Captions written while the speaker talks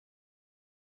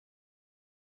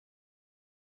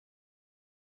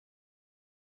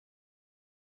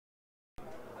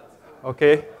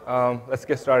Okay, let's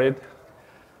get started.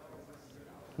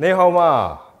 Ne hao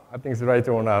ma. I think it's right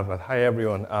or not, but hi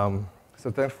everyone. So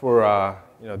thanks for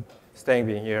staying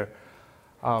being here.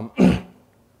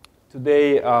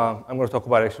 Today I'm going to talk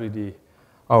about actually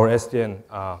our SDN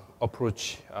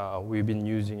approach we've been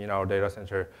using in our data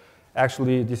center.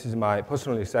 Actually, this is my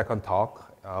personally second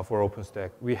talk for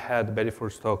OpenStack. We had the very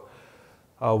first talk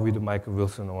with Mike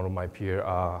Wilson, one of my peers,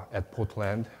 at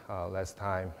Portland last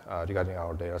time regarding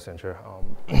our data center.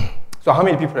 So how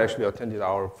many people actually attended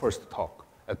our first talk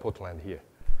at Portland here,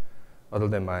 other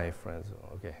than my friends?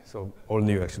 Okay, so all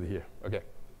new actually here. Okay.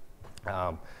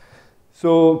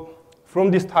 So from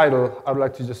this title, I would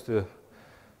like to just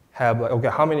have, okay,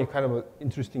 how many kind of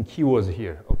interesting keywords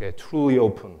here? Okay, truly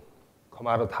open,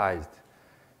 commoditized,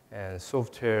 and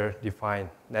software-defined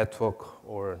network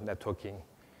or networking,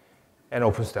 and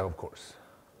OpenStack, of course.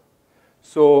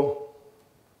 So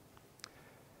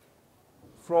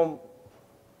from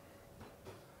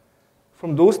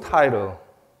those titles,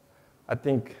 I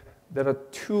think there are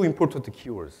two important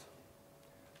keywords.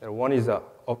 One is,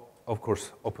 of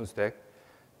course, OpenStack.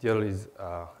 The other is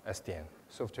SDN,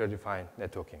 software-defined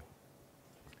networking.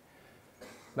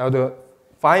 Now,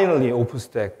 finally,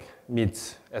 OpenStack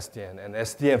meets SDN, and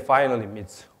SDN finally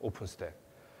meets OpenStack.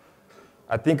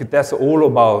 I think that's all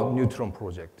about Neutron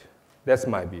project. That's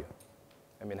my view.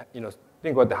 I mean,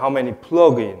 think about how many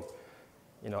plugin,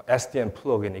 SDN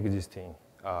plugin existing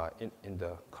in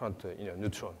the current,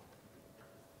 Neutron.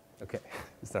 Okay,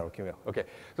 it's not working well. Okay,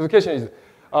 so the question is,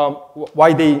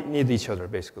 why they need each other,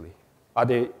 basically. Are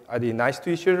they nice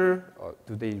to each other, or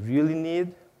do they really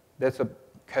need? That's a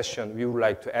question we would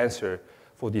like to answer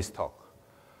for this talk.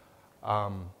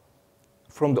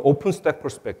 From the OpenStack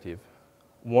perspective,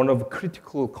 one of the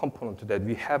critical components that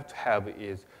we have to have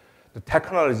is the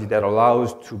technology that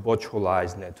allows to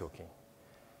virtualize networking.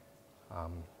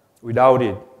 Without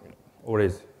it,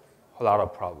 always a lot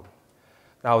of problems.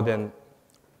 Now then,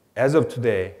 as of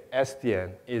today,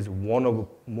 SDN is one of the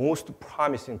most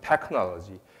promising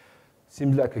technology.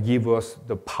 Seems like it gives us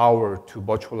the power to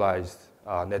virtualize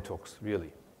networks,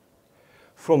 really.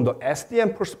 From the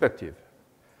SDN perspective,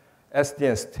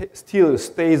 SDN still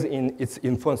stays in its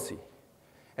infancy.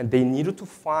 And they needed to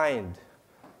find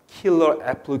killer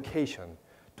application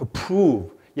to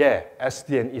prove, yeah,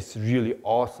 SDN is really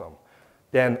awesome.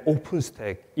 Then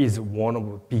OpenStack is one of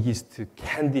the biggest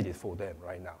candidates for them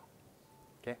right now.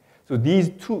 Okay? So these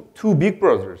two big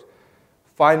brothers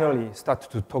finally start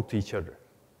to talk to each other.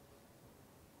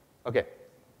 Okay.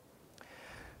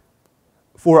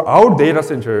 For our data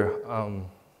center,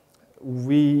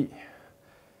 very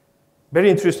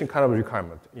interesting kind of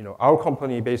requirement. Our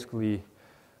company basically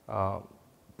our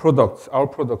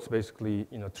products basically,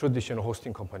 traditional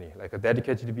hosting company, like a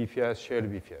dedicated VPS,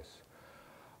 shared VPS.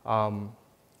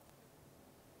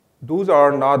 Those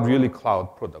are not really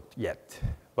cloud product yet,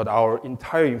 but our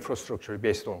entire infrastructure is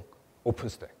based on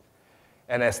OpenStack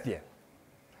and SDN.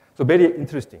 So very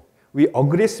interesting. We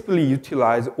aggressively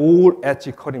utilize all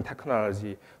edge coding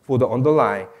technology for the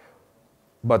underlying,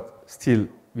 but still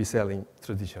we're selling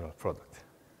traditional product.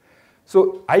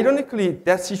 So ironically,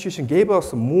 that situation gave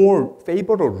us more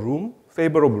favorable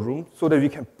room so that we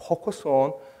can focus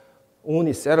on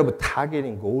only set up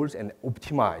targeting goals and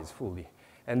optimize fully.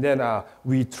 And then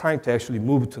we're trying to actually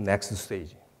move to next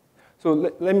stage. So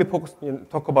let me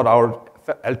talk about our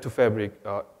L2 Fabric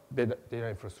data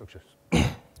infrastructures.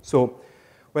 So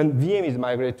when VM is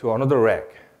migrated to another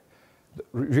rack, the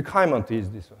requirement is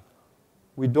this one.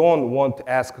 We don't want to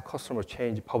ask a customer to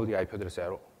change public IP address at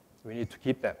all. We need to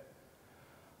keep them.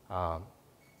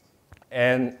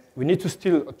 And we need to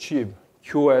still achieve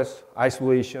QoS,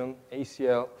 isolation,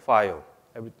 ACL, file,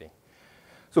 everything.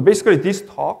 So basically, this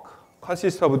talk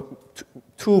consists of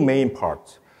two main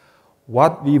parts.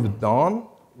 What we've done,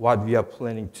 what we are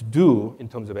planning to do in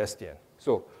terms of SDN.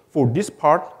 So for this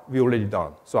part, we already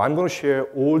done. So I'm going to share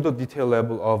all the detail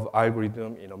level of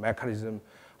algorithm, mechanism,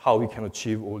 how we can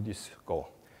achieve all this goal.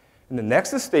 And the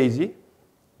next stage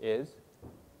is,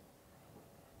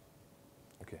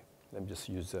 let me just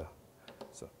use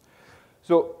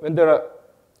so when there are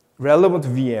relevant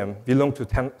VM belong to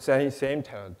same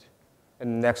tenant, and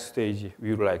the next stage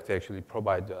we would like to actually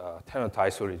provide tenant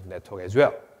isolated network as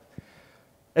well.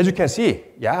 As you can see,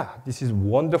 yeah, this is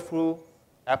wonderful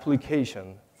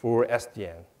application for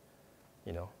SDN.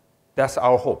 That's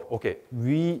our hope. Okay,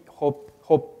 we hope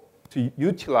to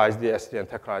utilize the SDN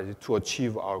technology to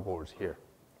achieve our goals here.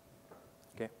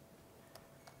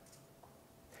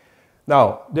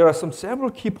 Now, there are several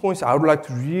key points I would like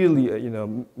to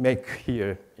really, make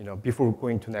here, before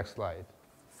going to next slide,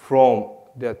 from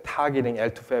the targeting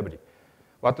L2 Fabric.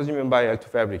 What does it mean by L2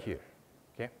 Fabric here?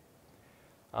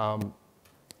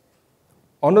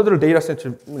 Another data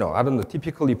center, I don't know,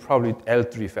 typically probably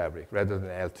L3 fabric rather than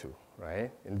L2,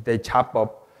 right? And they chop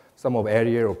up some of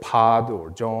area or pod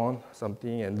or zone,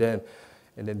 something, and then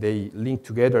they link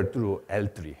together through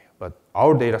L3. But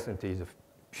our data center is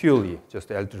purely just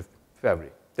L3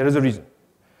 fabric. There is a reason.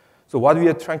 So what we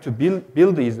are trying to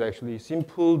build is actually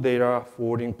simple data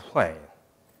forwarding plane.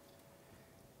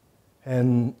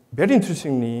 And very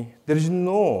interestingly, there is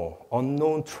no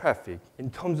unknown traffic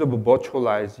in terms of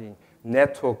virtualizing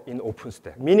network in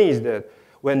OpenStack. Meaning is that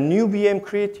when new VM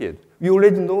created, we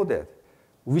already know that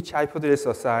which IP address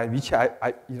assigned, which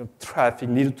traffic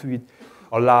needed to be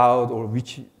allowed, or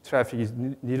which traffic is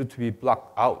needed to be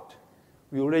blocked out.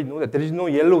 We already know that there is no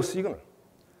yellow signal.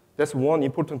 That's one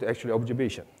important actually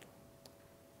observation.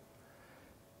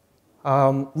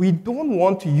 We don't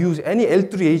want to use any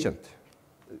L3 agent.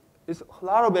 There's a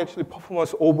lot of actually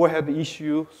performance overhead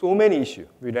issue, so many issues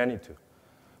we ran into.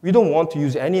 We don't want to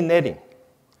use any netting.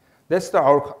 That's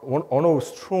one of our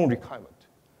strong requirement.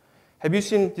 Have you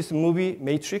seen this movie,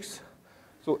 Matrix?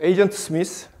 So Agent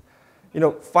Smith,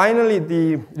 finally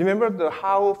remember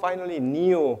how finally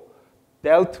Neo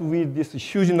dealt with this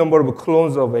huge number of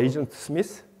clones of Agent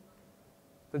Smith?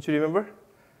 Don't you remember?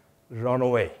 Run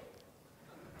away.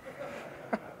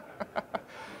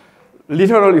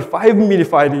 Literally 5 minutes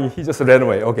fighting, he just ran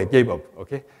away. Okay, gave up,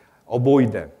 okay?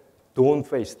 Avoid them, don't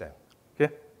face them,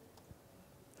 okay?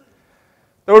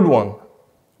 Third one,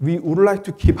 we would like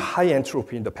to keep high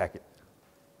entropy in the packet.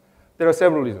 There are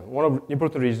several reasons. One of the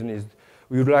important reasons is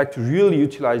we would like to really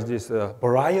utilize this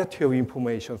variety of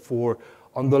information for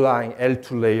underlying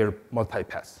L2 layer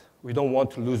multipass. We don't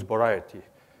want to lose variety,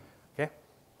 okay?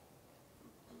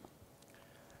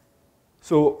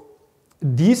 So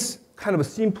this kind of a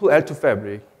simple L2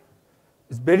 fabric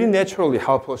is very naturally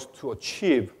help us to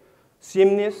achieve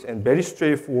seamless and very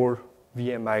straightforward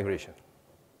VM migration.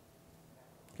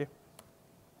 Okay?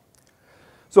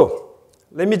 So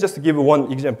let me just give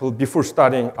one example before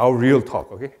starting our real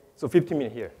talk, okay? So 15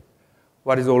 minutes here.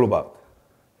 What is it all about?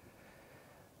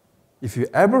 If you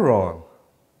ever run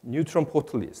neutron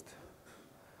port list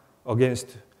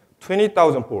against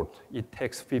 20,000 ports, it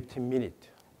takes 15 minutes.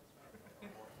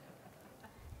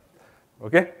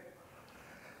 Okay?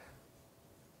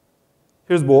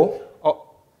 Here's ball.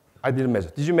 Oh, I didn't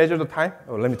measure. Did you measure the time?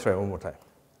 Oh, let me try one more time.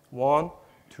 1,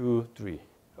 2, 3.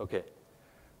 Okay.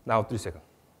 Now 3 seconds.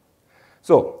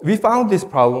 So we found this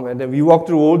problem, and then we walked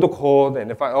through all the code,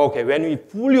 and found, okay, when we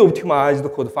fully optimized the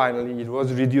code finally, it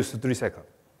was reduced to 3 seconds,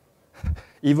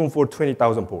 even for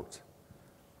 20,000 ports.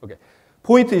 Okay.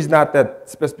 Point is not that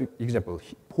specific example.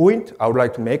 Point I would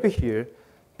like to make here,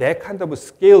 that kind of a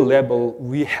scale level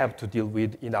we have to deal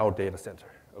with in our data center.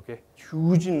 Okay,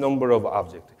 huge number of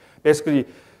objects. Basically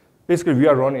we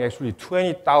are running actually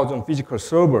 20,000 physical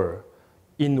server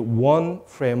in one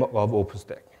frame of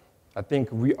OpenStack. I think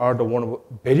we are the one of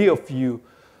very few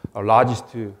largest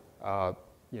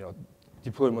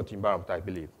deployment environment, I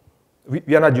believe.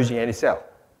 We are not using any cell.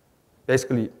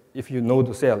 Basically, if you know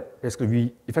the cell, basically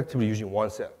we effectively using one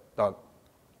cell. Done.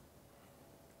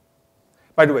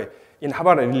 By the way, in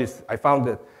Havana release, I found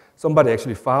that somebody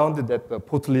actually found that the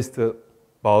port list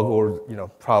bug or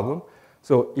problem.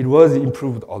 So it was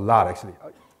improved a lot actually.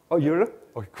 Oh, you're?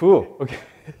 Okay, cool. Okay,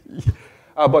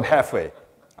 about halfway.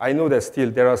 I know that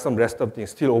still there are some rest of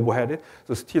things still overheaded,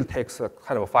 so still takes a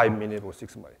kind of 5 minutes or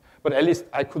 6 minutes. But at least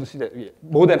I could see that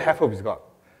more than half of it is gone.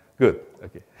 Good.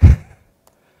 Okay.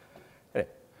 Okay.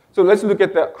 So let's look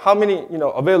at how many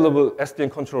available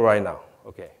SDN control right now.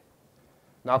 Okay.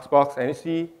 Knoxbox,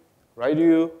 NEC,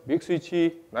 Raidu, Big Switch,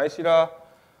 Nicira,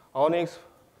 Onyx,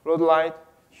 Floodlight,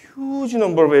 huge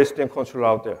number of SDN control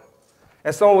out there.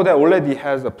 And some of them already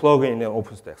has a plugin in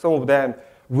OpenStack. Some of them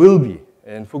will be,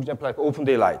 and for example, like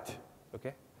OpenDaylight.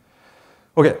 Okay?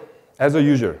 Okay, as a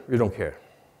user, we don't care.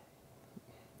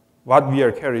 What we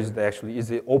are caring is actually, is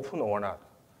it open or not?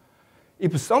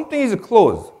 If something is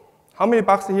closed, how many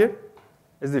boxes here?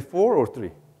 Is it 4 or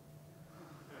 3?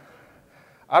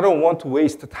 I don't want to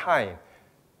waste time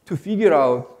to figure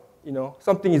out,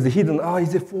 something is hidden.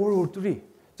 Is it 4 or 3?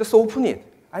 Just open it.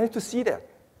 I need to see that,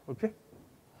 okay?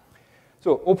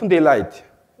 So OpenDaylight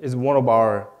is one of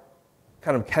our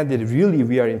kind of candidates really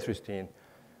we are interested in,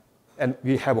 and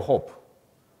we have hope.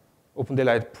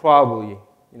 OpenDaylight probably,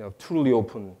 truly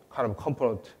open kind of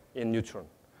component in Neutron.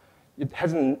 It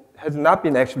has not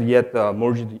been actually yet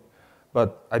merged,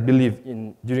 but I believe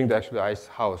during the actual Ice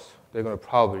House, they're going to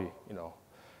probably,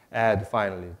 add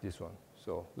finally this one.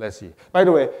 So let's see. By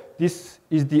the way, this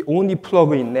is the only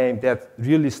plugin name that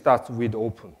really starts with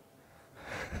open.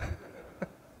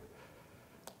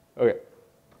 Okay.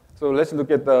 So let's look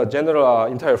at the general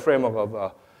entire framework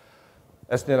of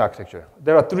SDN architecture.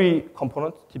 There are three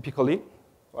components typically.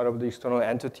 One of the external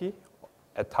entity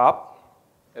at top,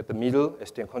 at the middle,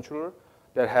 SDN controller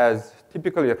that has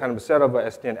typically a kind of a set of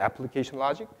SDN application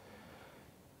logic.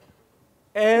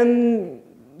 And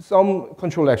some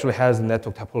controller actually has a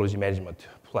network topology management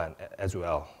plan as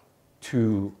well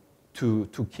to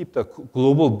keep the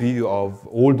global view of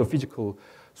all the physical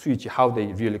switch, how they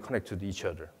really connect to each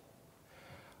other.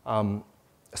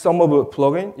 Some of the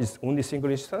plugin is only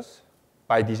single instance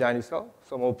by design itself.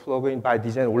 Some of the plugin by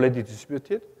design already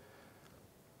distributed.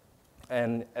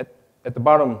 And at the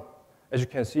bottom, as you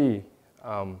can see,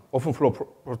 open flow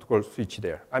protocol switch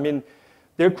there. I mean,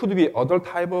 there could be other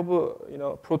type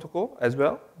of protocol as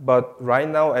well, but right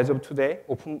now, as of today,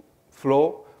 open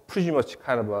flow pretty much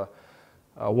kind of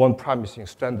one promising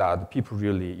standard people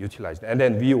really utilize. And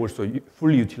then we also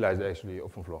fully utilize actually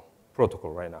open flow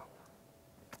protocol right now.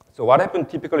 So what happens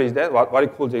typically is that what I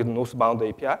call the northbound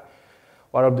API,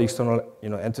 one of the external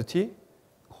entity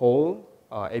call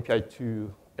API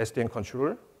to SDN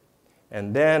controller,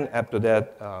 and then after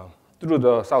that, through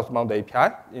the southbound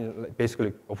API,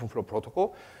 basically open flow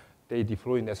protocol, they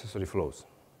deploy necessary flows.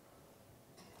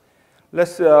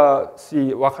 Let's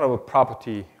see what kind of a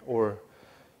property or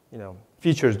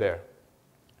features there.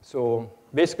 So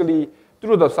basically,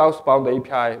 through the southbound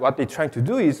API, what they're trying to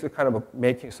do is kind of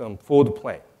making some forward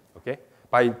plan, okay?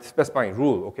 By specifying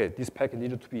rule, okay, this packet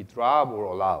needed to be dropped or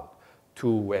allowed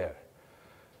to where.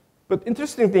 But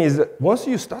interesting thing is that once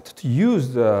you start to use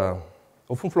the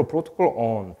OpenFlow protocol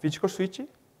on physical switch,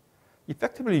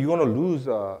 effectively you're going to lose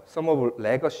some of the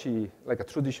legacy, like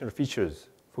traditional features.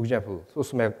 For example,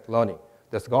 source map learning,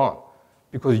 that's gone.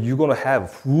 Because you're going to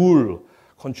have full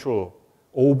control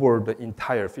over the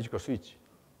entire physical switch.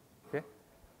 Okay?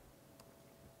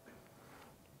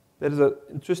 There is an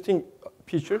interesting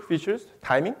features,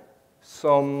 timing.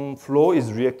 Some flow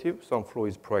is reactive, some flow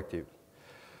is proactive.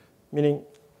 Meaning,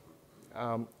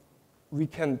 we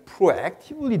can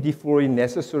proactively deploy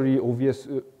necessary obvious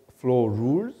flow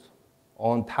rules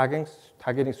on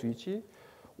targeting switch,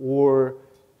 or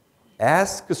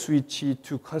ask a switch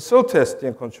to consult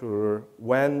SDN controller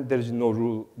when there is no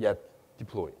rule yet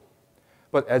deployed.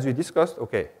 But as we discussed,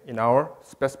 okay, in our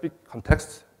specific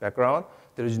context background,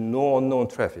 there is no unknown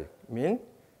traffic. I mean,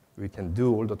 we can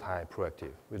do all the time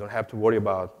proactive. We don't have to worry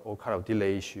about all kind of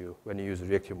delay issue when you use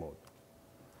reactive mode.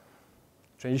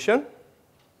 Transition.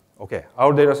 Okay,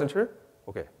 our data center,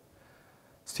 okay.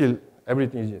 Still,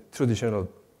 everything is traditional,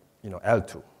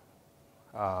 L2.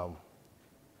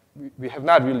 We have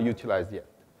not really utilized yet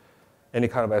any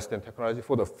kind of SDN technology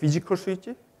for the physical switch.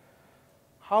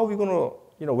 How are we going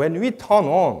to, when we turn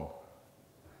on,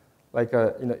 like,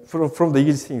 from the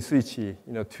existing switch,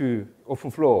 to open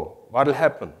flow, what will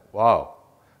happen? Wow,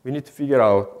 we need to figure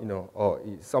out,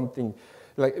 something.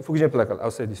 Like, for example, like I'll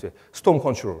say this way, storm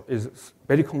control is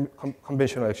very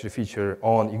conventional actually feature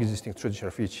on existing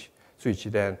traditional switch.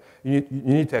 Then you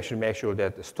need to actually make sure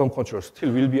that the storm control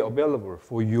still will be available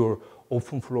for your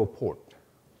open flow port.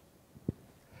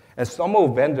 And some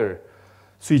of vendor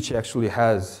switch actually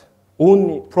has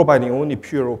providing only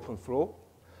pure open flow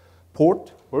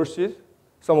port versus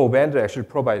some of vendor actually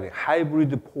providing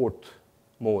hybrid port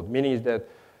mode, meaning is that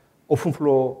open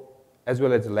flow as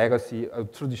well as the legacy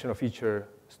of traditional feature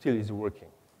still is working.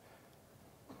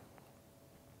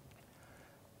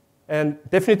 And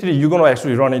definitely you're going to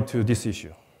actually run into this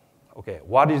issue. Okay,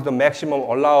 what is the maximum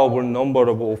allowable number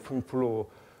of open flow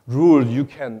rules you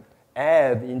can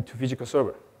add into physical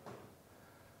server?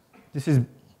 This is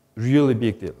really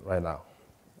big deal right now.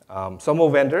 Some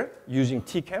of vendor using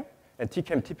TCAM, and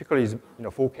TCAM typically is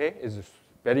 4K, is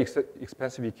very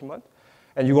expensive equipment,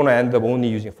 and you're going to end up only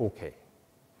using 4K.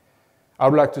 I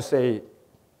would like to say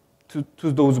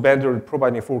to those vendors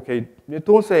providing 4K,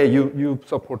 don't say you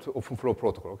support OpenFlow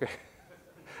protocol, okay?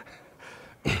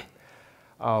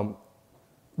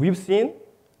 We've seen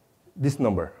this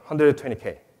number,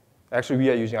 120K. Actually, we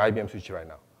are using IBM switch right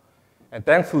now. And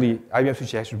thankfully, IBM switch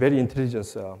is actually very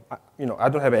intelligent. I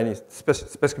don't have any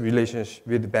specific relationship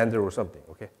with the vendor or something,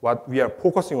 okay? What we are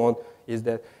focusing on is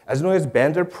that as long as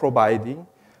vendor providing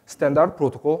standard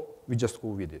protocol, we just go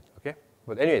with it, okay?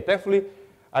 But anyway, thankfully,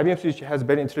 IBM switch has a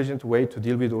very intelligent way to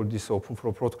deal with all this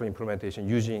OpenFlow protocol implementation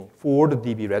using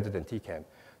 4DB rather than TCAM.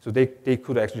 So they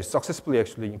could actually successfully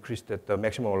increase the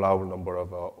maximum allowable number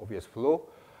of obvious flow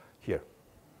here.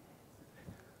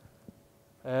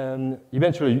 And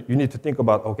eventually, you need to think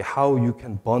about, okay, how you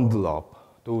can bundle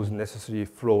up those necessary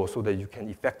flows so that you can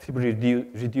effectively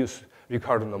reduce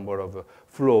required number of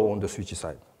flow on the switch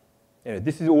side. Anyway,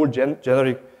 this is all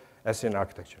generic SDN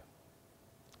architecture.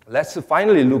 let's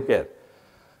finally look at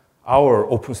our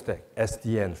OpenStack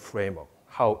SDN framework,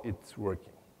 how it's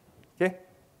working. Okay?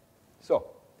 So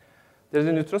there's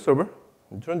a Neutron server,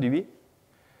 Neutron DB.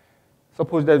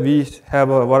 Suppose that we have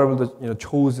whatever the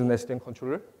chosen SDN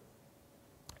controller.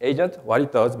 Agent, what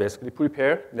it does, basically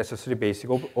prepare necessary basic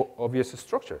obvious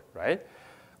structure, right?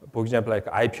 For example, like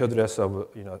IP address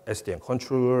of SDN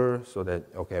controller, so that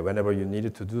okay, whenever you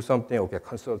needed to do something, okay,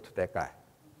 consult that guy.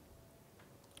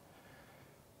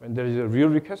 When there is a real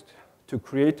request to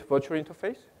create virtual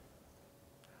interface,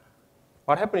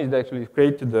 what happens is actually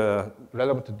create the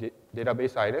relevant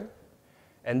database item,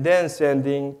 and then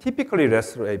sending typically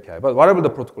RESTful API, but whatever the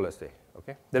protocol, let's say,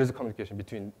 okay? There is a communication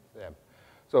between them.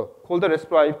 So call the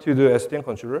RESTful API to the SDN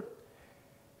controller,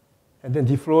 and then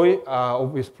deploy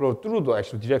obvious flow through the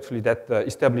actually directly that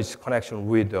established connection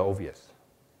with the OVS,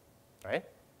 right?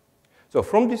 So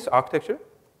from this architecture,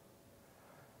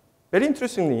 very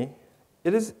interestingly,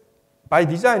 it is by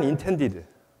design intended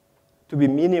to be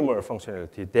minimal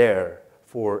functionality there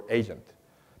for agent,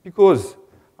 because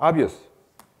obvious,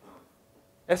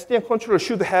 SDN controller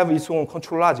should have its own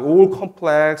control logic. All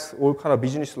complex, all kind of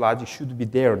business logic should be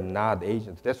there, not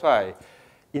agent. That's why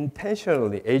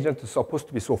intentionally agent is supposed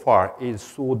to be so far is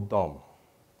so dumb.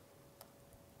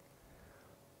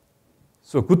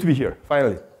 So good to be here,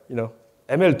 finally.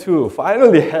 ML2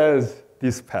 finally has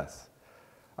this path.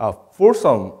 For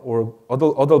some or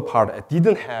other part, I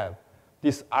didn't have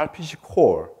this RPC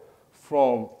core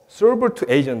from server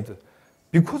to agent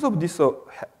because of this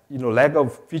lack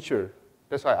of feature.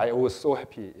 That's why I was so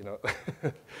happy,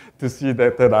 to see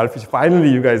that RPC. Finally,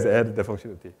 you guys added the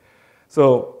functionality.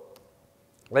 So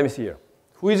let me see here.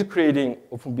 Who is creating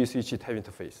OpenBSwitch tab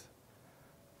interface?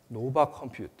 Nova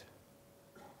Compute.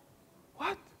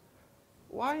 What?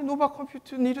 Why Nova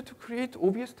Compute needed to create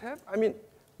OBS tab? I mean,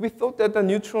 we thought that the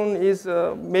Neutron is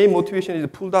main motivation is to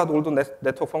pull out all the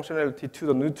network functionality to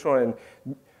the Neutron,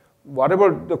 and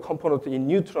whatever the component in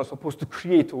Neutron is supposed to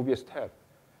create OBS tab.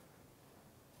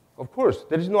 Of course,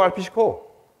 there is no RPC core.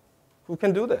 Who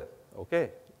can do that?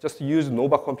 Okay, just use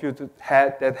Nova Compute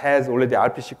that has already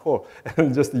RPC core,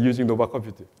 and just using Nova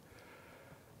Compute.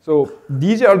 So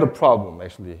these are the problem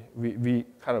actually we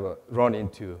kind of run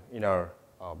into in our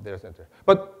data center.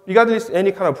 But regardless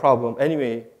any kind of problem,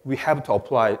 anyway, we had to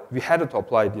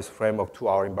apply this framework to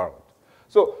our environment.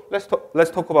 So let's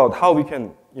talk about how we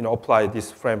can apply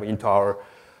this framework into our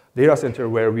data center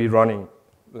where we're running,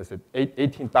 let's say,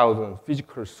 18,000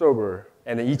 physical server,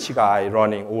 and each guy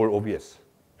running all OBS.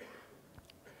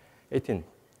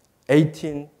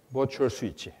 18 virtual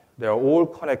switch. They are all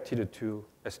connected to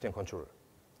SDN controller.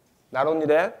 Not only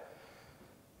that,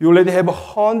 you already have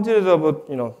hundreds of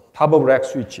top of rack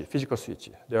switch, physical switch.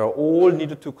 They are all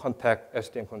needed to contact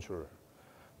SDN controller.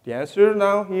 The answer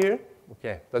now here,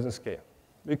 okay, doesn't scale.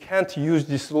 We can't use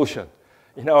this solution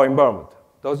in our environment.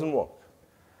 Doesn't work.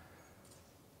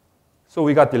 So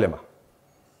we got dilemma.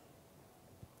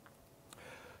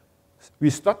 We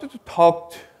started to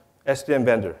talk to SDN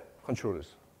vendor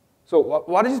controllers. So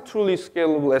what is truly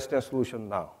scalable SDN solution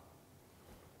now?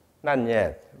 Not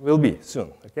yet. Will be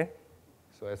soon, okay?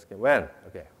 So asking when?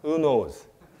 Okay, who knows?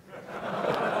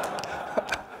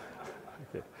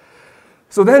 Okay.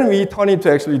 So then we turn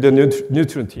into actually the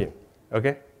Neutron team,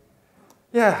 okay?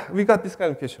 Yeah, we got this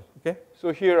kind of question, okay?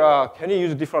 So here, can you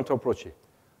use a different approach?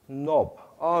 Nope.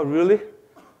 Oh, really?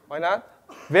 Why not?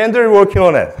 Vendor working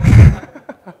on it.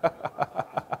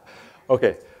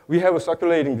 Okay, we have a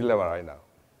circulating dilemma right now,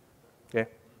 okay?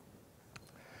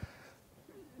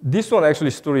 This one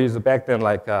actually story is back then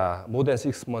like more than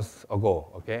 6 months ago,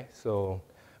 okay? So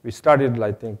we started,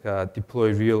 I think,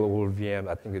 deploy real old VM,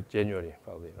 I think in January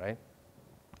probably, right?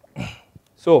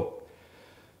 So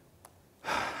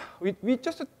we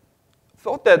just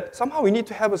thought that somehow we need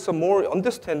to have some more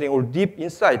understanding or deep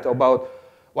insight about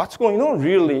what's going on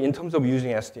really in terms of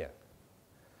using SDN.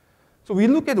 So we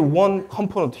look at one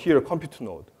component here, compute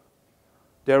node.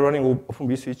 They're running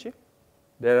OpenBSwitch.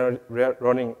 They're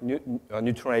running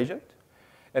Neutron agent,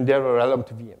 and there are relevant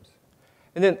VMs.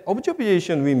 And then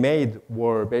observation we made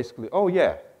were basically, oh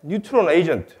yeah, Neutron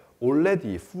agent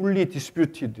already fully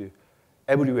distributed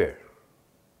everywhere.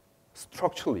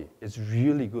 Structurally, it's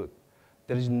really good.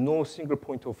 There is no single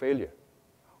point of failure.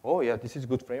 Oh yeah, this is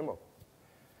good framework.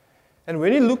 And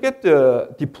when you look at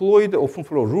the deployed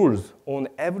OpenFlow rules on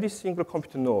every single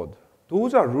compute node,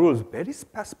 those are rules very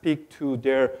specific to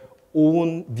their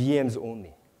own VMs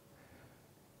only.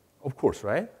 Of course,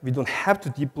 right? We don't have to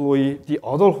deploy the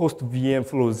other host VM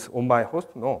flows on my host.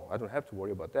 No, I don't have to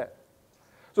worry about that.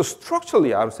 So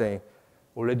structurally, I'm saying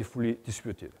already fully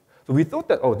distributed. So we thought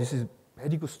that, oh, this is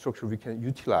very good structure we can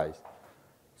utilize.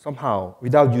 somehow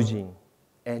without using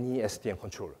any SDN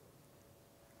controller.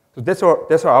 So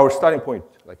that's our starting point.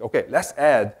 Like, okay, let's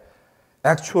add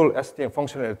actual SDN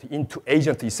functionality into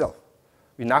agent itself.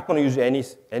 We're not going to use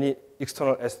any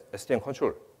external SDN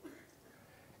controller.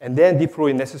 And then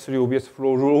deploy necessary obvious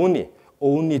flow rule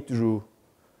only through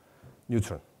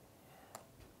Neutron.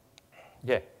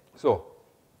 Yeah, so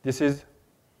this is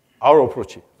our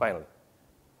approach, finally.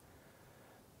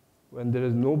 When there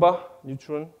is Nova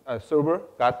Neutron server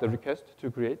got the request to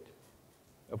create,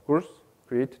 of course,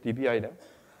 create DB item.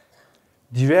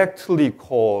 Directly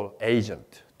call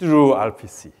agent through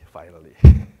RPC, finally.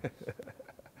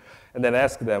 And then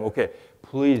ask them, okay,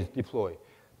 please deploy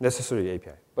necessary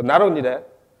API. But not only that,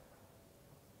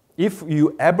 if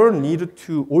you ever need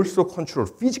to also control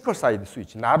physical side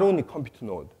switch, not only compute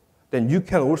node, then you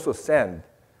can also send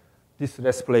this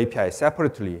RESTful API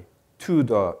separately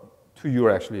to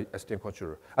your actually SDN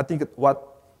controller. I think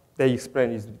what they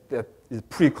explain is that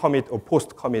pre-commit or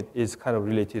post-commit is kind of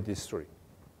related to this story.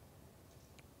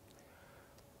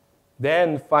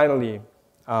 Then finally,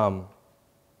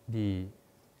 the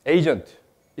agent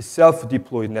is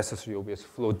self-deployed necessary obvious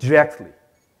flow directly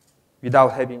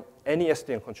without having any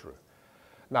SDN controller.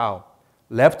 Now,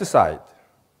 left side,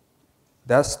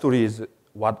 that story is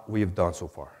what we've done so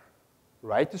far.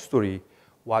 Right story,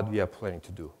 what we are planning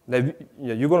to do. Now,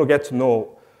 you're going to get to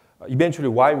know eventually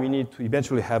why we need to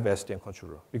eventually have SDN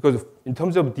controller. Because in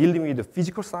terms of dealing with the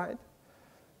physical side,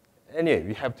 anyway,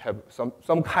 we have to have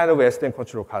some kind of SDN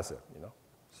controller concept,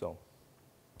 So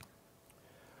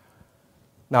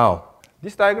now,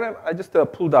 this diagram, I just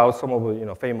pulled out some of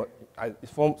the famous,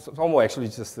 some actually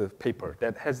just a paper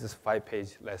that has this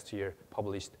 5-page last year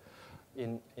published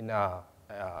in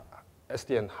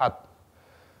SDN hot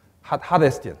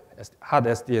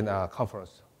SDN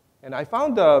conference. And I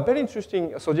found a very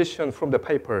interesting suggestion from the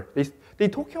paper. They're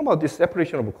talking about this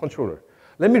separation of a controller.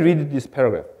 Let me read this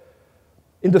paragraph.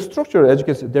 In the structure, as you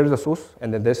can see, there is a source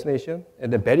and then destination,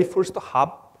 and the very first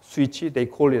hop switch, they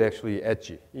call it actually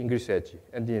edge, ingress edge.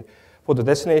 And then for the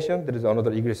destination, there is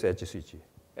another egress edge switch.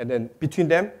 And then between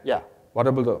them,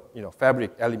 whatever the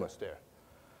fabric elements there.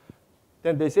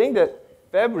 Then they're saying that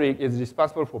fabric is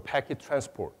responsible for packet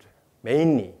transport,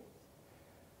 mainly.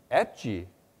 Edge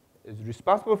is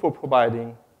responsible for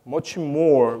providing much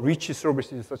more rich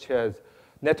services such as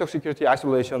network security,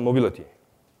 isolation, mobility.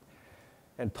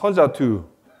 And turns out to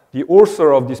the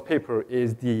author of this paper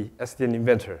is the SDN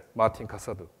inventor, Martin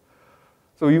Casado.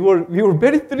 So we were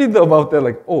very thrilled about that,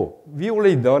 like, oh, we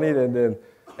already done it, and then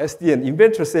SDN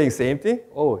inventor saying same thing.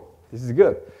 Oh, this is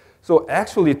good. So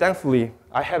actually, thankfully,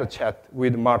 I had a chat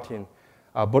with Martin,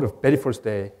 but the very first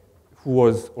day, who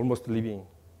was almost leaving.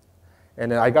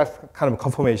 And then I got kind of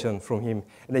confirmation from him,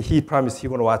 and then he promised he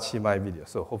would watch my video.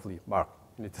 So hopefully, Mark,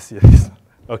 you need to see this.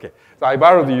 Okay, so I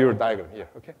borrowed your diagram here,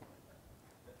 okay?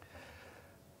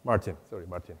 Martin.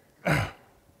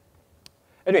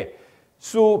 Anyway,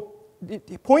 so the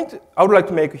point I would like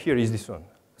to make here is this one.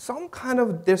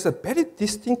 There's a very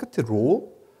distinct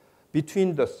role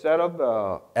between the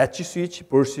setup edge switch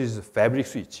versus fabric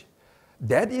switch.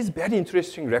 That is very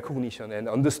interesting recognition and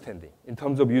understanding in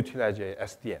terms of utilizing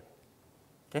SDN.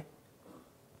 Okay?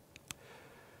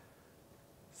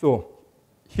 So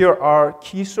here are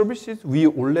key services we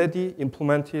already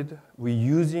implemented, we're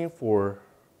using for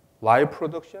live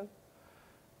production,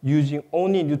 using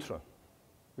only Neutron.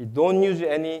 We don't use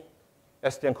any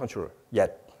SDN controller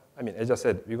yet. I mean, as I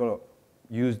said, we're going to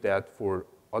use that for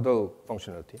other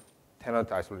functionality,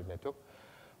 tenant isolated network.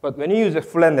 But when you use a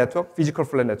flat network, physical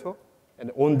flat network,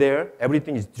 and on there,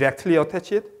 everything is directly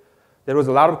attached, there was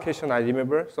a lot of question I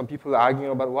remember. Some people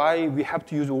arguing about why we have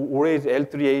to use always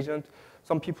L3 agent.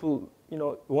 Some people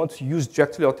want to use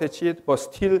directly attached, but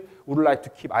still would like to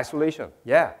keep isolation.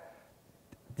 Yeah.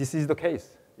 This is the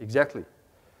case, exactly.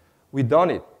 We've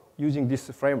done it using this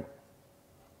framework.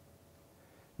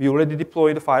 We already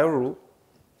deployed the file rule.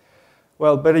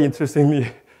 Well, very interestingly,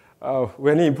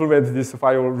 when we implemented this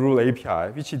file rule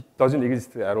API, which doesn't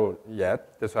exist at all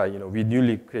yet, that's why we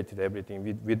newly created everything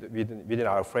within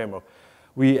our framework,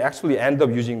 we actually end up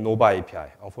using Nova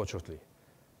API, unfortunately.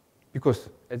 Because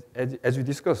as we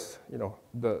discussed,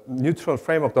 the Neutron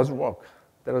framework doesn't work.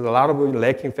 There is a lot of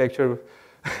lacking factor.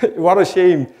 What a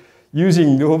shame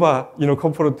using Nova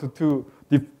component to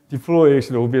deploy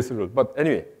actually OBS rule. But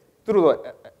anyway, through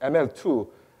the ML2,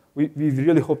 we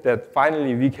really hope that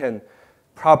finally we can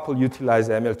properly utilize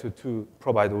ML2 to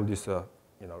provide all this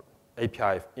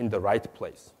API in the right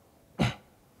place.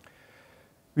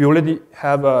 We already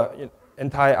have an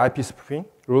anti-IP spoofing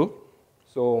rule.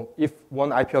 So if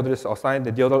one IP address assigned,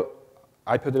 the other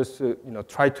IP address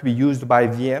try to be used by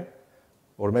VM,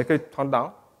 automatically turn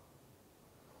down.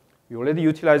 We already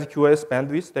utilize QoS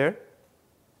bandwidth there.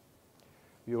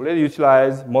 We already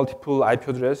utilize multiple IP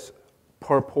address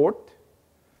per port.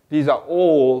 These are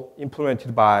all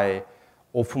implemented by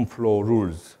OpenFlow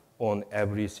rules on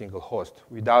every single host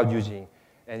without using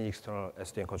any external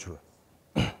SDN controller.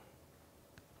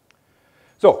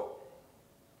 So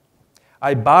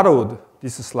I borrowed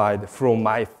this slide from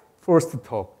my first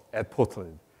talk at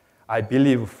Portland. I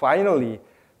believe finally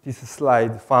this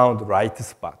slide found the right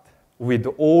spot with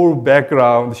all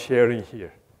background sharing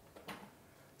here.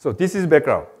 So this is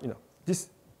background.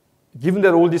 Given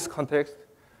that all this context,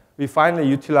 we finally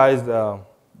utilized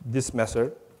this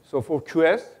method. So for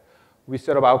QoS, we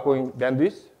set up outgoing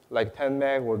bandwidth, like 10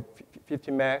 meg or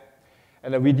 15 meg.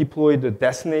 And then we deployed the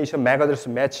destination MAC address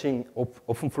matching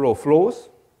OpenFlow flows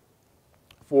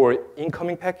for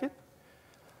incoming packet.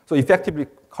 So effectively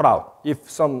cut out. If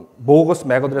some bogus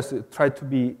MAC address tried to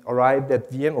be arrived at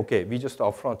VM, okay, we just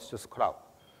upfront just cut out.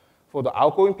 For the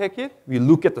outgoing packet, we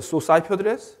look at the source IP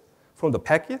address from the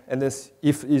packet, and then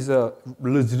if it's a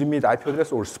legitimate IP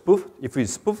address or spoofed, if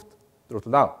it's spoofed,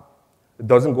 throttle down. It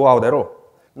doesn't go out at all.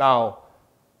 Now,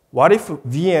 what if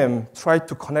VM tried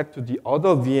to connect to the other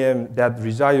VM that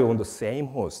reside on the same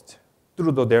host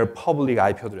through their public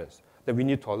IP address? Then we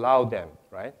need to allow them,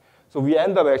 right? So we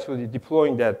end up actually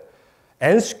deploying that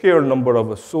n-square number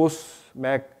of source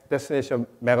MAC destination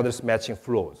MAC address matching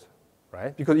flows,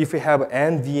 right? Because if we have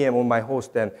n VM on my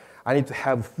host, then I need to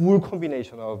have full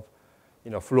combination of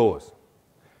flows.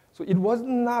 So it was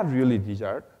not really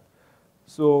desired.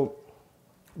 So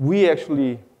we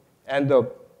actually end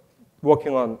up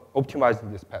working on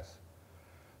optimizing this path.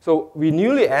 So we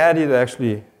newly added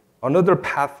actually another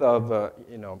path of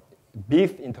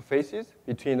beef interfaces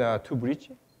between two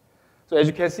bridges. So as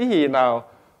you can see here now,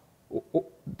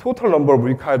 total number of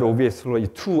required OVS flow is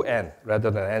 2n rather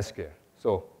than n squared.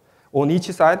 So on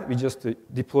each side, we just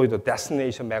deploy the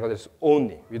destination MAC address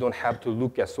only. We don't have to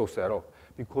look at source at all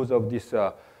because of this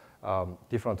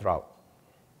different route.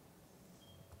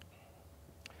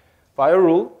 Fire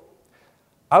rule,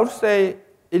 I would say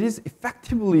it is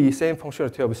effectively the same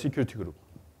functionality of a security group.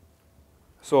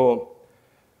 So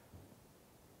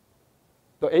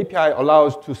the API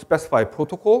allows to specify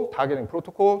protocol, targeting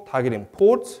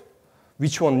ports,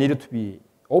 which one needed to be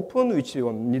open, which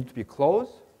one needed to be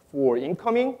closed. For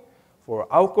incoming, for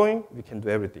outgoing, we can do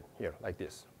everything here like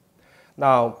this.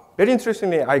 Now, very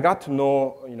interestingly, I got to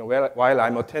know, while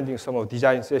I'm attending some of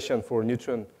design session for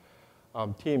Neutron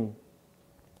team,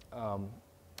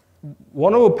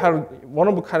 one of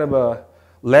kind of a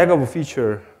lack of a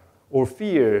feature or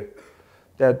fear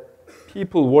that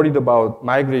people worried about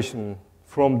migration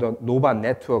from the Nova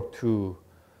network to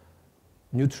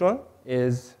Neutron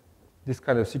is this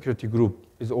kind of security group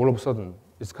is all of a sudden,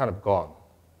 it's kind of gone.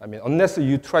 I mean, unless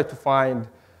you try to find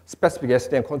specific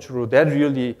SDN controller that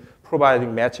really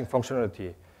providing matching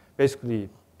functionality, basically,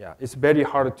 yeah, it's very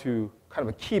hard to kind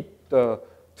of keep the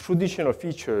traditional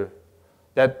feature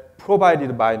that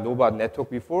provided by Nova network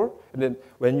before, and then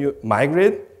when you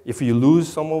migrate, if you lose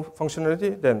some of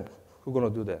functionality, then who's going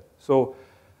to do that? So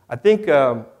I think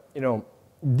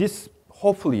this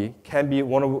hopefully can be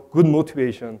one of good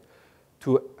motivation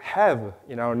to have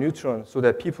in our Neutron so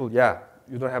that people,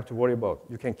 you don't have to worry about.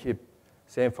 You can keep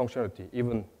same functionality,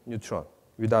 even Neutron,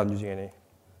 without using any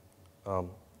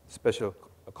special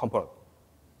component.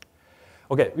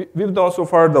 Okay, we've done so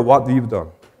far what we've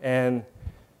done. And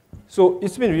so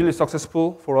it's been really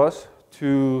successful for us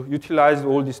to utilize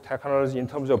all this technology in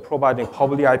terms of providing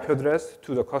public IP address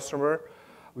to the customer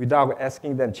without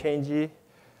asking them change it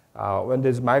when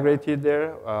there's migrated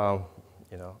there.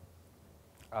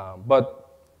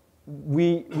 But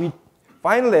we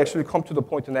finally actually come to the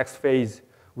point, the next phase,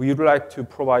 we would like to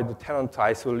provide the tenant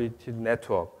isolated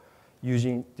network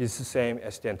using this same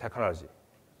SDN technology.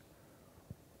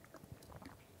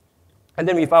 And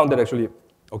then we found that actually,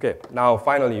 okay, now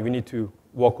finally we need to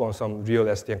work on some real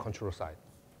SDN controller side.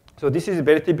 So this is a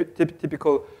very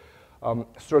typical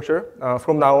structure.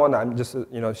 From now on, I'm just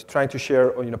trying to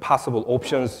share possible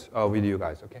options with you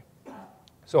guys. Okay.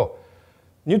 So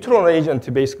Neutron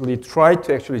agent basically try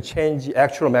to actually change the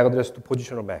actual MAC address to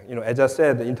positional MAC. As I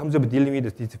said, in terms of dealing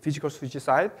with the physical switch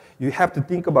side, you have to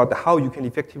think about how you can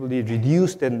effectively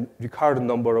reduce the required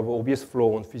number of OBS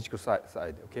flow on physical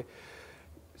side. Okay.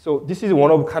 So this is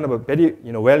one of kind of a very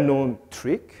well-known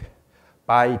trick.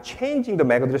 By changing the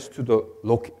MAC address to the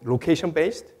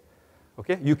location-based,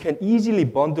 okay, you can easily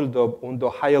bundle on the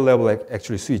higher level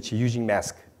actually switch using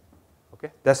mask.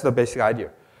 Okay, that's the basic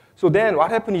idea. So then what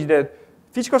happens is that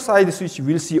physical side switch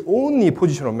will see only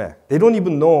positional MAC. They don't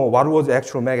even know what was the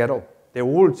actual MAC at all. They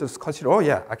all just consider, oh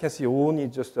yeah, I can see only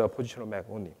just positional MAC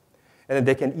only. and then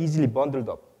they can easily bundled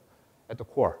up at the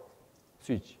core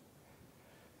switch.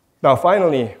 Now,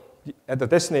 finally, at the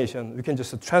destination, we can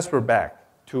just transfer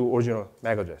back to original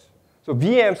MAC address. So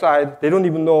VM side, they don't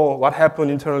even know what happened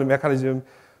internally mechanism.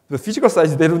 The physical side,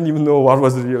 they don't even know what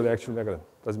was the real actual mechanism.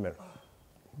 Doesn't matter.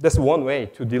 That's one way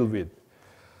to deal with.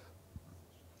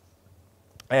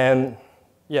 And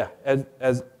yeah,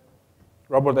 as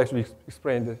Robert actually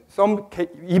explained,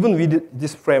 even with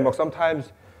this framework,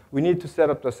 sometimes we need to set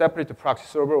up the separate proxy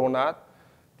server or not,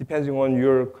 depending on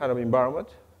your kind of environment.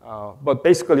 But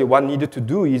basically, what needed to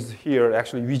do is here,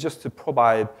 actually, we just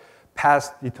provide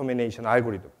path determination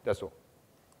algorithm. That's all.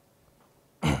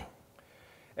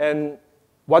 And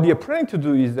what we are planning to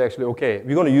do is actually, okay,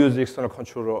 we're going to use the external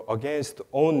controller against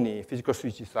only physical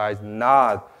switch size,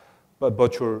 not but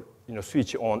virtual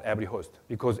switch on every host,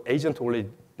 because agent already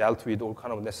dealt with all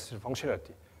kind of necessary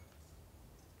functionality.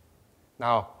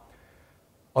 Now,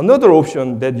 another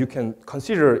option that you can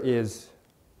consider is,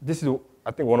 this is,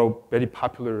 I think, one of very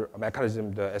popular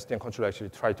mechanisms the SDN controller actually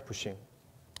tried to pushing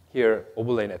here,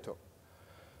 overlay network.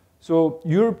 So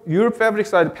your fabric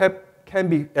side PEP can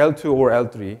be L2 or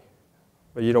L3,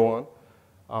 but either one.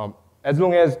 As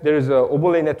long as there is an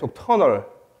overlay network tunnel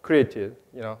created,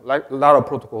 like a lot of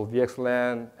protocol,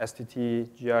 VXLAN, STT,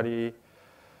 GRE,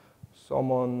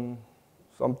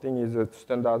 something is a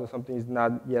standard, something is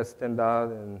not yet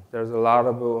standard, and there's a lot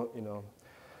of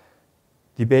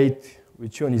debate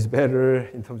which one is better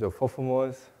in terms of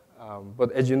performance.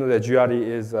 But as you know, the GRE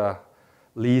is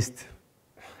least.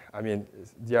 I mean,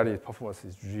 GRE performance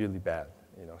is really bad.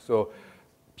 So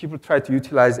people try to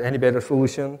utilize any better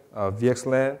solution,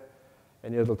 VXLAN,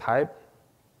 any other type.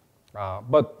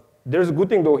 But there's a good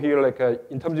thing though here, like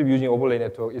in terms of using overlay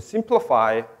network, it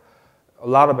simplifies a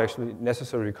lot of actually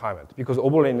necessary requirements, because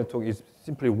overlay network is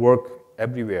simply work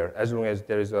everywhere as long as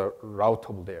there is a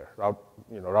routable there,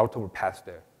 routable path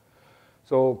there.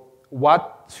 So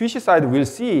what switch side will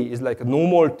see is like a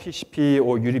normal TCP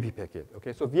or UDP packet.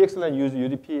 Okay, so VXLAN use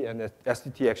UDP and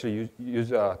STT actually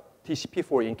use TCP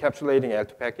for encapsulating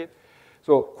L2 packet.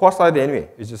 So core side anyway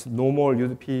is just normal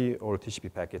UDP or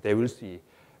TCP packet they will see.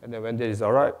 And then when they is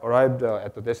arrived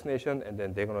at the destination, and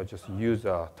then they're going to just use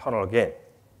a tunnel again.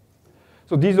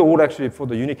 So these are all actually for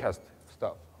the unicast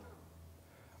stuff.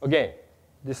 Again,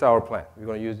 this is our plan. We're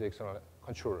going to use the external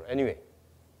controller anyway.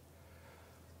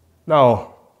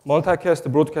 Now,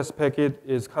 multicast broadcast packet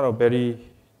is kind of very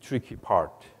tricky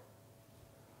part.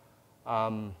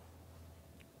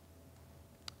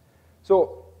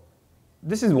 So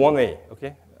this is one way,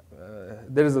 okay?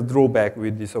 There is a drawback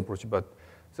with this approach, but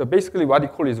so basically what you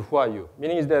call is who are you?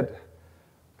 Meaning is that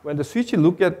when the switch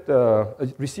look at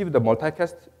receive the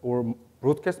multicast or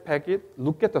broadcast packet,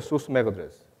 look at the source MAC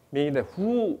address. Meaning that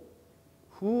who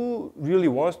really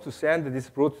wants to send this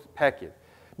broadcast packet?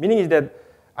 Meaning is that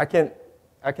I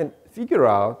can figure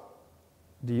out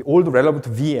the old relevant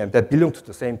VM that belong to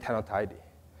the same tenant ID.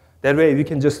 That way we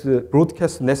can just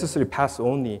broadcast necessary paths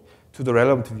only to the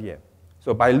relevant VM.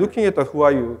 So by looking at the who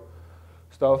are you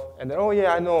stuff, and then, oh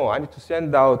yeah, I know, I need to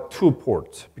send out 2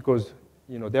 ports because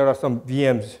there are some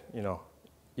VMs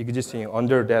existing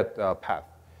under that path.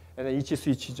 And then each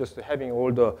switch is just having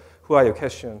all the who are you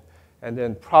question, and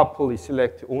then properly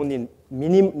select only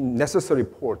minimum necessary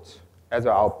ports as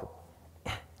an output.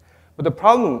 But the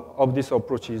problem of this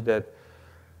approach is that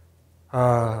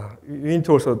you need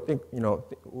to also think,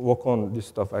 work on this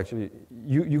stuff. Actually,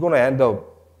 you're going to end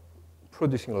up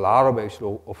producing a lot of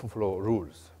actual open flow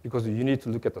rules because you need to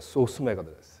look at the source MAC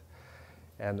address.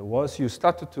 And once you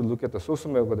start to look at the source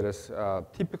MAC address,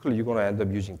 typically you're going to end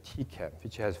up using TCAP,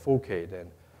 which has 4K,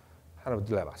 then kind of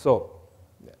dilemma. So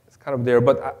yeah, it's kind of there.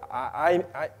 But I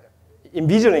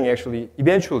envisioning actually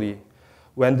eventually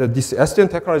when this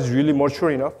SDN technology is really mature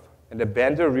enough, and the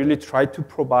vendor really try to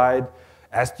provide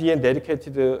SDN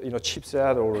dedicated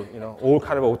chipset or all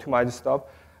kind of optimized stuff,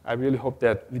 I really hope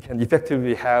that we can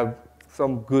effectively have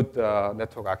some good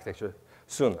network architecture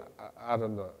soon. I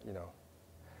don't know,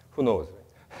 who knows?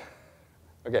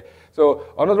 Okay,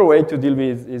 so another way to deal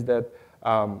with is that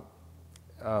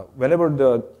whenever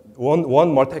the one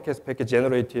multicast packet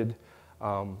generated,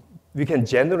 we can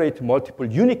generate multiple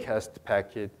unicast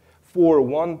packet for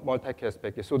one multicast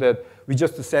packet, so that we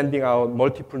just sending out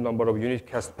multiple number of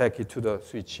unicast packet to the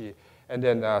switch, and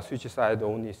then switch side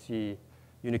only see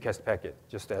unicast packet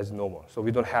just as normal. So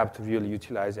we don't have to really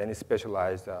utilize any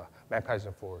specialized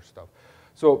mechanism for stuff.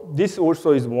 So this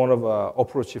also is one of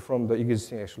approach from the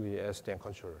existing actually SDN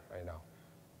controller right now.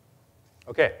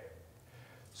 Okay,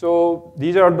 so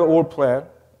these are the old plan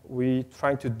we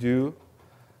trying to do.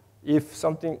 If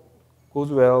something goes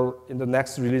well in the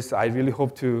next release, I really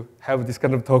hope to have this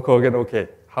kind of talk again. Okay,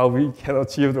 how we can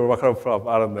achieve the workaround problem,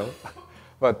 I don't know.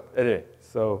 But anyway,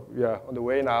 so we are on the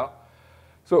way now.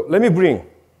 So let me bring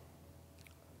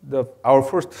our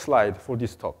first slide for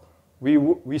this talk.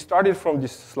 We started from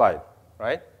this slide,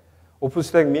 right?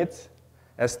 OpenStack meets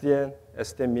SDN,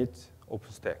 SDN meets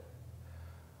OpenStack.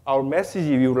 Our message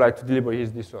we would like to deliver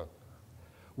is this one.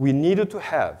 We needed to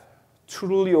have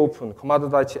truly open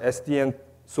commoditized SDN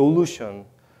solution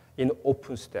in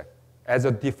OpenStack as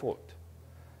a default,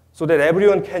 so that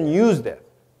everyone can use that,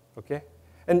 okay?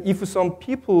 And if some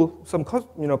people, some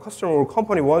customer or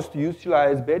company wants to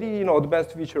utilize very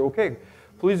advanced feature, okay,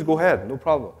 please go ahead, no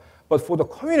problem. But for the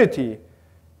community,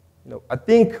 I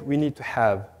think we need to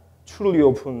have truly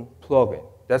open plugin.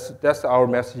 That's our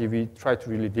message we try to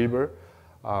really deliver.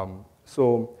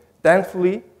 So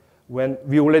thankfully, when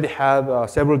we already have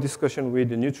several discussions with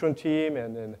the Neutron team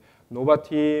and then Nova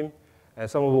team and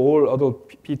some of all other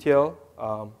PTL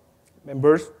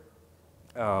members,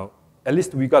 at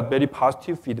least we got very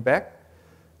positive feedback.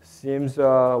 Seems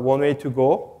one way to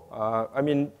go. I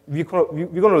mean, we're going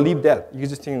to leave that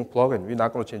existing plugin. We're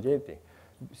not going to change anything.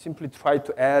 Simply try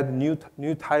to add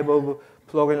new type of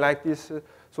plugin like this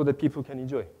so that people can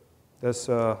enjoy. That's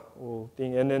the whole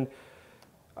thing. And then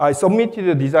I submitted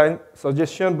a design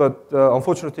suggestion, but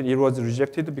unfortunately it was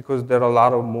rejected because there are a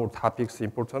lot of more topics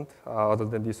important other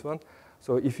than this one.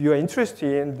 So if you are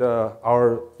interested in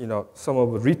our, some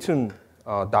of the written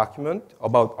document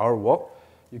about our work,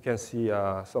 you can see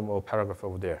some of the paragraph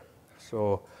over there.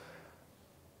 So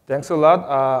thanks a lot.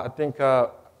 I think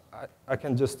I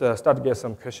can just start to get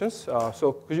some questions.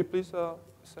 So could you please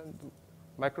send the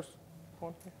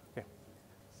microphone here? Okay.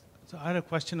 So I had a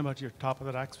question about your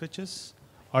top-of-the-rack switches.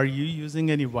 Are you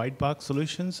using any white box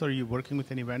solutions? Or are you working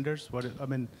with any vendors?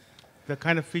 The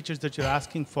kind of features that you're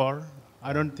asking for,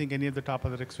 I don't think any of the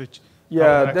top-of-the-rack switch.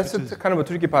 Yeah, that's kind of a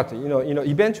tricky part.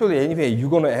 Eventually, anyway, you're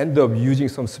going to end up using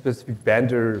some specific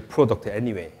vendor product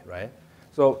anyway, right?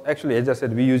 So actually, as I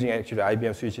said, we're using actually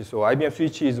IBM switches. So IBM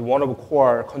switch is one of the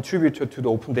core contributor to the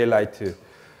Open Daylight too.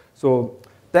 So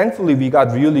thankfully, we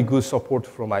got really good support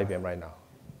from IBM right now.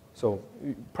 So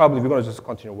probably we're going to just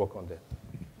continue work on that.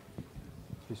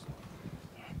 Please.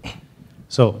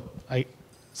 So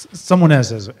someone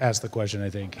has asked the question, I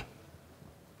think.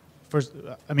 First,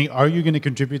 I mean, are you going to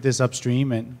contribute this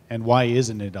upstream, and why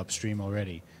isn't it upstream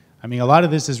already? I mean, a lot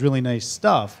of this is really nice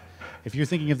stuff. If you're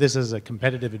thinking of this as a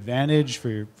competitive advantage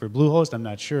for Bluehost, I'm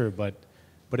not sure, but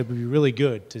it would be really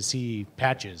good to see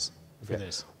patches for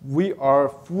this. We are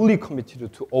fully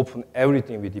committed to open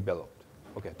everything we developed.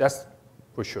 Okay, that's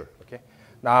for sure. Okay.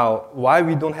 Now, why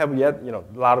we don't have yet, a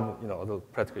lot of other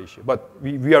practical issue, but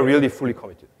we are really fully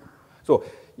committed. So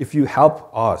if you help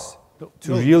us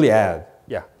to really add,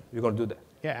 we're going to do that.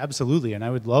 Yeah, absolutely. And I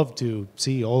would love to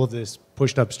see all of this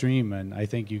pushed upstream. And I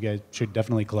think you guys should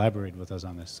definitely collaborate with us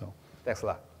on this. So thanks a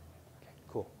lot. Okay,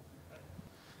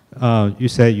 cool. You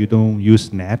said you don't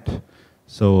use NAT.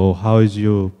 So how is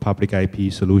your public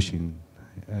IP solution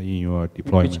in your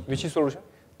deployment? Which solution?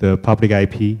 The public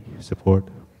IP support.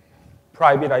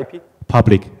 Private IP?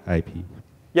 Public IP.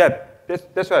 Yeah,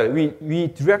 that's right. We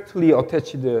directly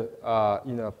attach the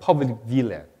public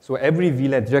VLAN. So every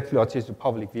VLAN directly attaches to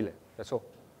public VLAN. That's all.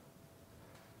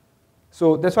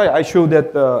 So that's why I showed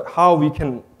that how we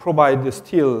can provide the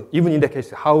still, even in the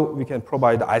case, how we can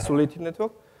provide the isolated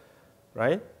network,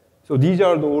 right? So these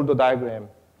are all the diagram.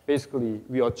 Basically,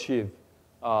 we achieve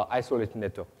isolated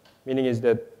network. Meaning is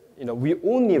that we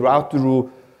only route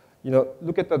through,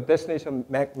 look at the destination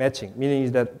matching. Meaning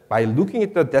is that by looking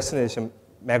at the destination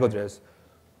MAC address,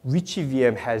 which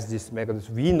VM has this MAC address,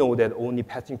 we know that only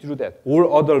passing through that.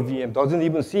 All other VM doesn't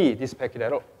even see this packet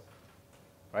at all,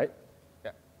 right?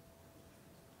 Yeah.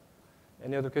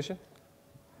 Any other question?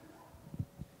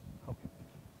 Okay.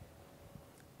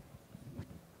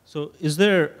 So is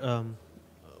there,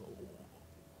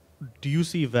 do you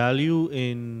see value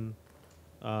in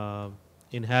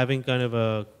having kind of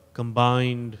a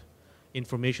combined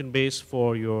information base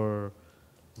for your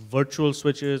virtual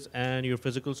switches and your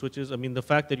physical switches? I mean, the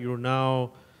fact that you're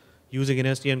now using an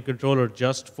SDN controller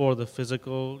just for the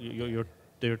physical,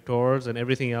 your TORs and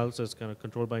everything else is kind of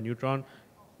controlled by Neutron,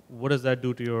 what does that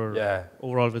do to your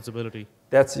overall visibility?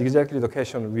 That's exactly the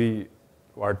question we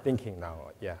are thinking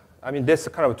now, I mean, that's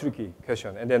kind of a tricky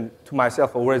question. And then to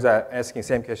myself, always asking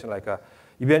same question, like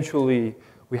eventually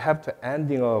we have to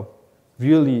ending up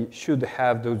really should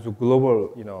have those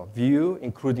global view,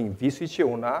 including vSwitch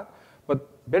or not. But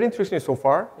very interesting so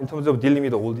far in terms of dealing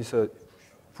with all this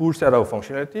full set of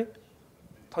functionality.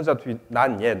 Turns out to be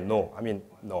not yet, no. I mean,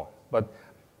 no. But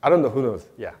I don't know, who knows?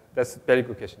 Yeah, that's a very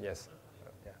good question, yes.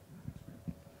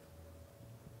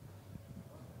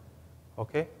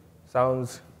 Okay,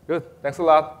 sounds good. Thanks a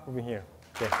lot for being here.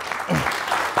 Okay.